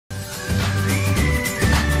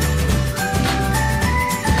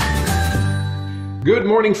Good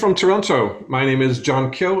morning from Toronto. My name is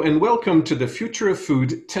John Kyo, and welcome to the Future of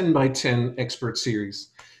Food 10 by 10 Expert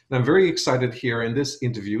Series. And I'm very excited here in this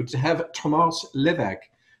interview to have Tomaz Levak.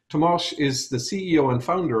 Tomaz is the CEO and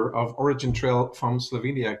founder of Origin Trail from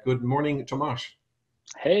Slovenia. Good morning, Tomaz.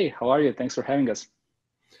 Hey, how are you? Thanks for having us.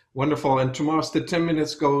 Wonderful. And Tomaz, the 10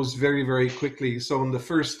 minutes goes very, very quickly. So in the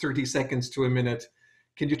first 30 seconds to a minute,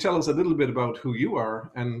 can you tell us a little bit about who you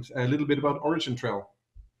are and a little bit about Origin Trail?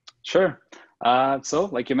 Sure. So,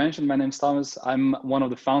 like you mentioned, my name's Thomas. I'm one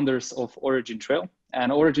of the founders of Origin Trail,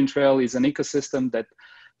 and Origin Trail is an ecosystem that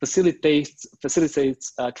facilitates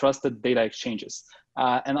trusted data exchanges.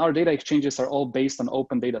 And our data exchanges are all based on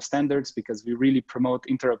open data standards because we really promote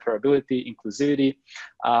interoperability, inclusivity,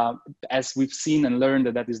 as we've seen and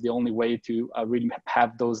learned that is the only way to really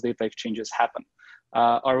have those data exchanges happen.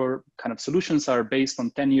 Our kind of solutions are based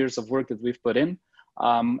on 10 years of work that we've put in.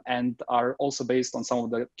 And are also based on some of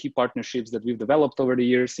the key partnerships that we've developed over the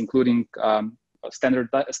years, including standard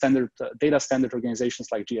data standard organizations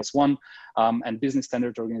like GS1 and business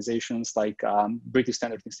standard organizations like British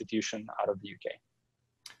Standard Institution out of the UK.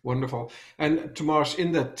 Wonderful. And Tomaz,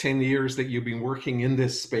 in the 10 years that you've been working in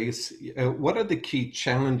this space, what are the key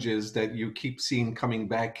challenges that you keep seeing coming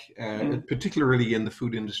back, particularly in the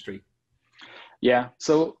food industry? Yeah,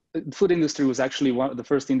 so the food industry was actually one of the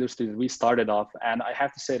first industries that we started off. And I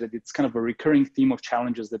have to say that it's kind of a recurring theme of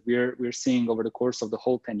challenges that we're seeing over the course of the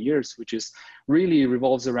whole 10 years, which is really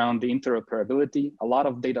revolves around the interoperability, a lot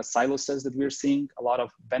of data silos that we're seeing, a lot of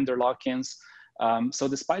vendor lock-ins. So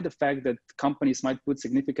despite the fact that companies might put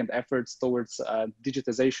significant efforts towards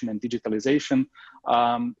digitization and digitalization,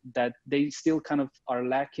 that they still kind of are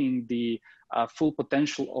lacking the full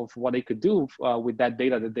potential of what they could do with that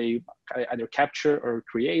data that they either capture or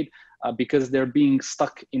create because they're being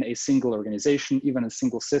stuck in a single organization, even a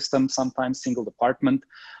single system, sometimes single department.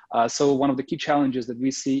 So one of the key challenges that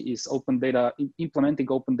we see is open data, implementing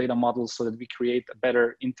open data models so that we create a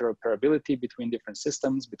better interoperability between different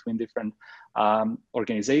systems, between different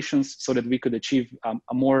organizations, so that we could achieve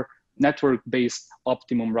a more network-based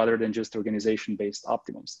optimum rather than just organization-based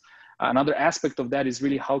optimums. Another aspect of that is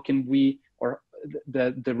really how can we, or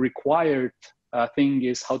the required thing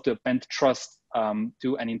is how to append trust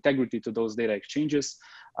to and integrity to those data exchanges,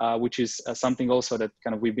 which is something also that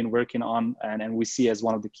kind of we've been working on and we see as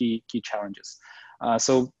one of the key challenges.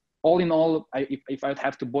 So all in all, if I'd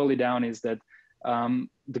have to boil it down, is that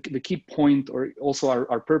the key point, or also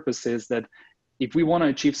our purpose, is that if we want to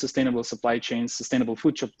achieve sustainable supply chains, sustainable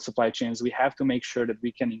food supply chains, we have to make sure that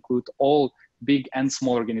we can include all big and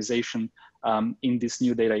small organizations in this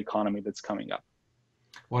new data economy that's coming up.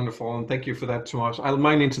 Wonderful, and thank you for that, Tomaz. I'll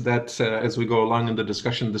mine into that as we go along in the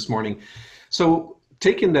discussion this morning. So,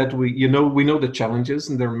 taking that, we know the challenges,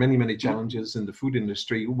 and there are many challenges in the food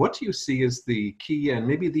industry. What do you see as the key and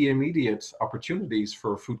maybe the immediate opportunities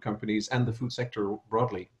for food companies and the food sector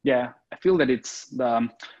broadly? Yeah, I feel that it's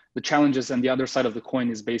the challenges, and the other side of the coin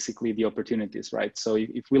is basically the opportunities, right? So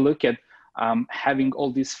if we look at having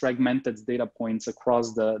all these fragmented data points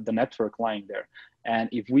across the network lying there, and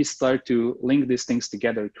if we start to link these things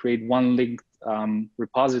together, create one linked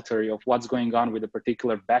repository of what's going on with a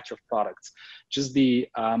particular batch of products, just the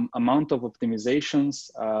amount of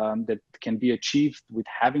optimizations that can be achieved with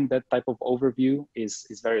having that type of overview is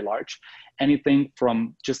very large. Anything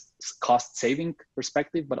from just cost saving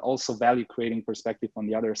perspective, but also value creating perspective on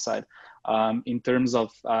the other side, in terms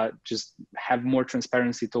of just have more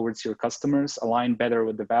transparency towards your customers, align better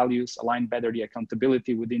with the values, align better the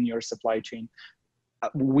accountability within your supply chain,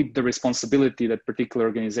 with the responsibility that particular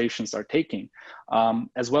organizations are taking,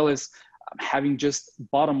 as well as having just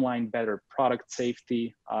bottom line better product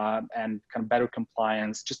safety and kind of better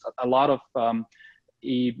compliance, just a lot of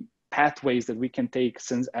pathways that we can take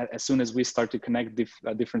as soon as we start to connect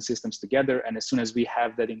different systems together, and as soon as we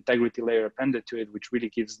have that integrity layer appended to it, which really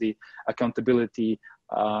gives the accountability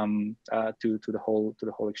to the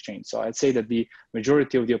whole exchange. So I'd say that the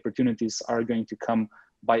majority of the opportunities are going to come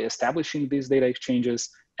by establishing these data exchanges,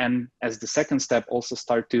 and as the second step, also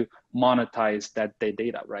start to monetize that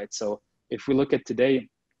data, right? So if we look at today,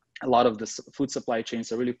 a lot of the food supply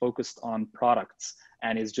chains are really focused on products,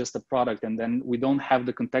 and it's just a product, and then we don't have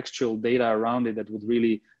the contextual data around it that would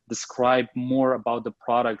really describe more about the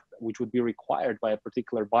product, which would be required by a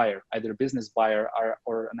particular buyer, either a business buyer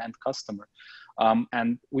or an end customer.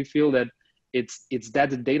 And we feel that it's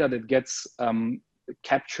that data that gets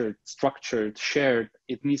captured, structured, shared,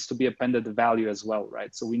 it needs to be appended the value as well,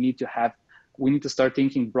 right? So we need to start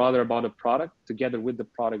thinking broader about a product together with the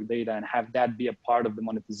product data, and have that be a part of the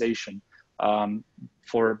monetization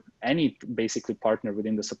for any basically partner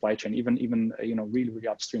within the supply chain, even really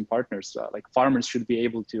upstream partners, like farmers should be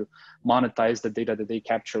able to monetize the data that they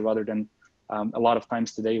capture, rather than a lot of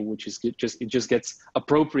times today, which is it just gets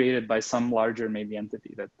appropriated by some larger maybe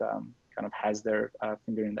entity that kind of has their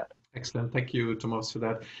finger in that. Excellent. Thank you, Tomaz, for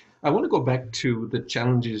that. I want to go back to the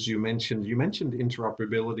challenges you mentioned. You mentioned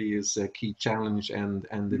interoperability is a key challenge, and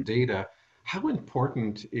the data. How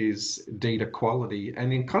important is data quality?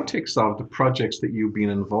 And in context of the projects that you've been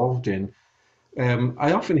involved in,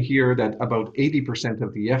 I often hear that about 80%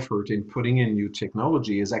 of the effort in putting in new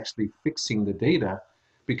technology is actually fixing the data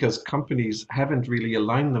because companies haven't really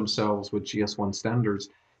aligned themselves with GS1 standards.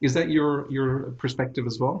 Is that your perspective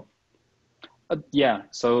as well? Yeah,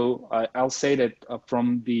 so I'll say that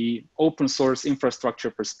from the open source infrastructure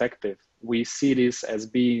perspective, we see this as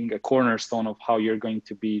being a cornerstone of how you're going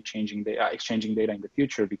to be exchanging data in the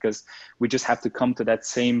future, because we just have to come to that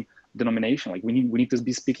same denomination. Like we need to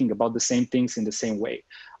be speaking about the same things in the same way.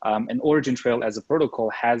 And Origin Trail as a protocol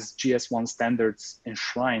has GS1 standards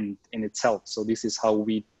enshrined in itself. So this is how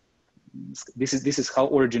this is how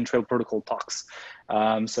Origin Trail protocol talks.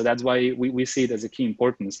 So that's why we see it as a key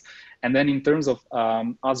importance. And then in terms of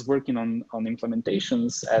us working on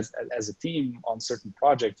implementations as a team on certain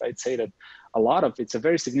projects, I'd say that a lot of it's a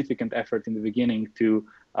very significant effort in the beginning to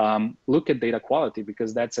look at data quality,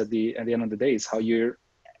 because that's at the end of the day is how you're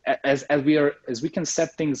as we can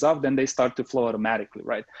set things up, then they start to flow automatically,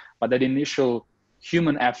 right? But that initial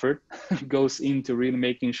human effort goes into really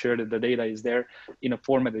making sure that the data is there in a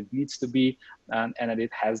format it needs to be, and that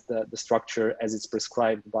it has the structure as it's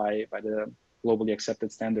prescribed by the globally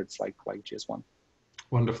accepted standards like GS1.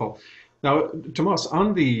 Wonderful. Now, Tomaz,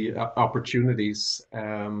 on the opportunities,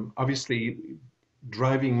 obviously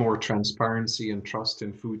driving more transparency and trust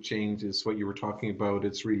in food chains is what you were talking about.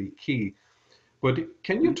 It's really key. But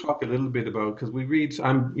can you talk a little bit about, because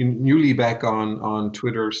I'm newly back on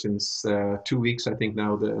Twitter since 2 weeks, I think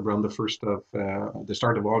now, around the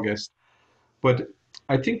start of August. But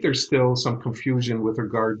I think there's still some confusion with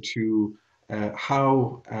regard to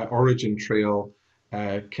how Origin Trail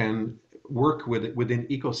can work within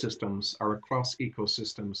ecosystems or across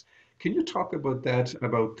ecosystems. Can you talk about that,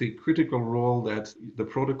 about the critical role that the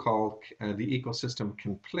protocol, the ecosystem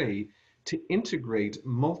can play to integrate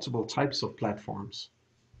multiple types of platforms?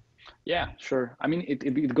 Yeah, sure. I mean,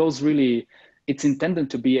 it goes really, it's intended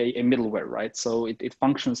to be a middleware, right? So it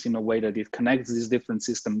functions in a way that it connects these different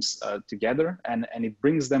systems together, and it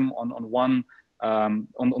brings them on one,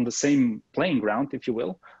 on the same playing ground, if you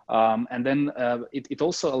will. And then it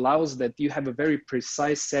also allows that you have a very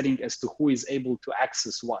precise setting as to who is able to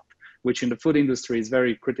access what, which in the food industry is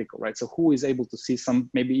very critical, right? So who is able to see some,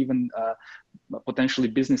 maybe even potentially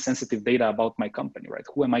business sensitive data about my company, right?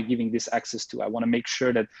 Who am I giving this access to? I want to make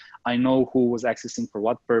sure that I know who was accessing for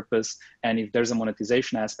what purpose. And if there's a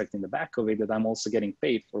monetization aspect in the back of it, that I'm also getting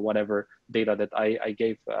paid for whatever data that I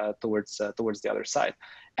gave towards the other side.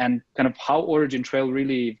 And kind of how Origin Trail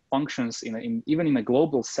really functions even in a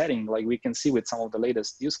global setting, like we can see with some of the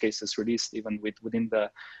latest use cases released even within the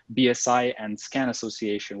BSI and SCAN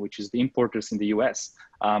Association, which is the importers in the US.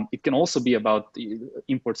 It can also be about the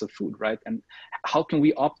imports of food, right? And how can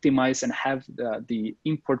we optimize and have the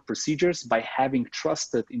import procedures by having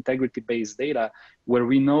trusted integrity-based data where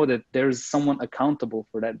we know that there's someone accountable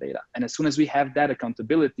for that data. And as soon as we have that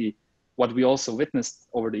accountability, what we also witnessed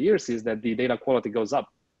over the years is that the data quality goes up.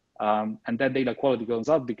 And that data quality goes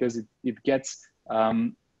up because it gets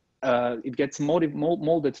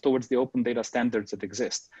molded towards the open data standards that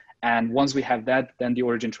exist. And once we have that, then the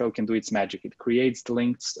Origin Trail can do its magic. It creates the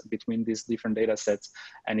links between these different data sets,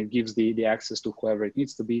 and it gives the access to whoever it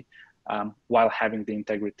needs to be, while having the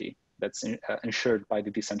integrity that's ensured by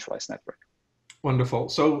the decentralized network. Wonderful.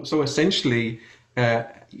 So essentially,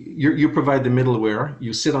 you provide the middleware,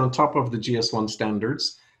 you sit on top of the GS1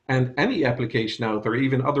 standards, and any application out there,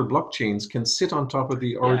 even other blockchains, can sit on top of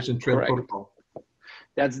the Origin Trail protocol.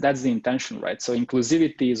 That's the intention, right? So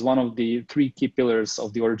inclusivity is one of the 3 key pillars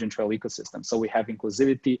of the Origin Trail ecosystem. So we have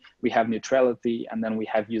inclusivity, we have neutrality, and then we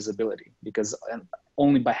have usability, because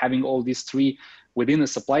only by having all these 3 within a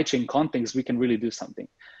supply chain context, we can really do something.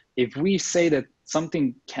 If we say that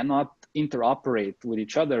something cannot interoperate with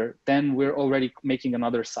each other, then we're already making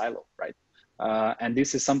another silo, right? And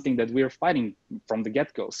this is something that we're fighting from the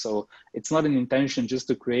get-go. So it's not an intention just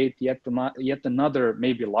to create yet another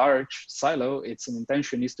maybe large silo. It's an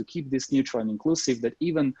intention is to keep this neutral and inclusive, that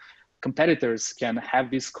even competitors can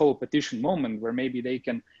have this co-opetition moment where maybe they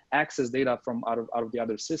can access data from out of the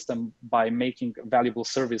other system by making valuable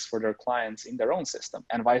service for their clients in their own system,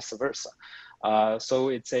 and vice versa. So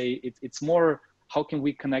it's more, how can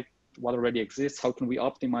we connect what already exists? How can we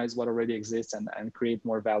optimize what already exists and create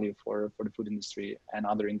more value for the food industry and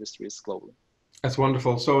other industries globally? That's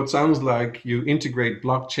wonderful. So it sounds like you integrate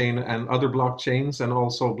blockchain and other blockchains and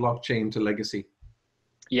also blockchain to legacy.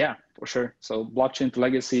 Yeah, for sure. So blockchain to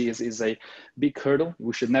legacy is a big hurdle.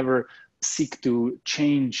 We should never seek to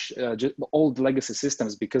change old legacy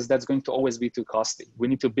systems, because that's going to always be too costly. We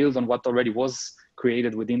need to build on what already was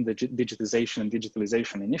created within the digitization and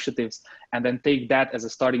digitalization initiatives, and then take that as a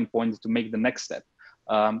starting point to make the next step.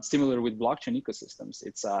 Similar with blockchain ecosystems,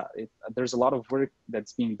 there's a lot of work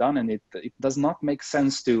that's being done, and it does not make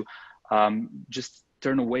sense to just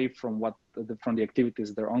turn away from from the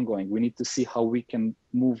activities that are ongoing. We need to see how we can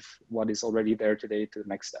move what is already there today to the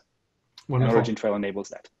next step. Wonderful. And Origin Trail enables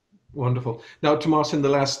that. Wonderful. Now, Tomaz, in the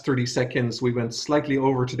last 30 seconds, we went slightly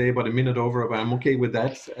over today, about a minute over, but I'm okay with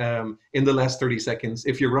that. In the last 30 seconds,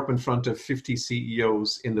 if you're up in front of 50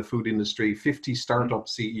 CEOs in the food industry, 50 startup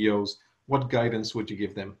CEOs, what guidance would you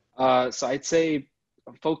give them? So I'd say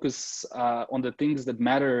focus on the things that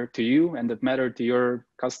matter to you and that matter to your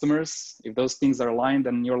customers. If those things are aligned,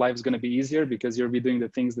 then your life is going to be easier, because you'll be doing the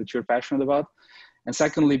things that you're passionate about. And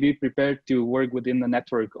secondly, be prepared to work within the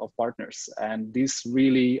network of partners. And this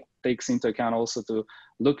really takes into account also to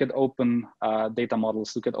look at open data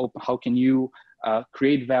models, look at how can you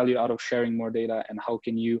create value out of sharing more data, and how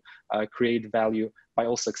can you create value by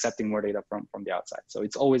also accepting more data from the outside. So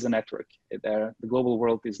it's always a network. The global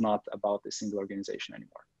world is not about a single organization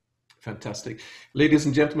anymore. Fantastic. Ladies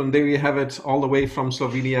and gentlemen, there you have it, all the way from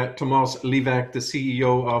Slovenia, Tomaz Levak, the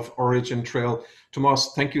CEO of Origin Trail.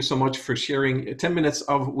 Tomaz, thank you so much for sharing 10 minutes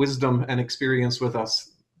of wisdom and experience with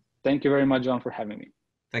us. Thank you very much, John, for having me.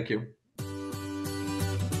 Thank you.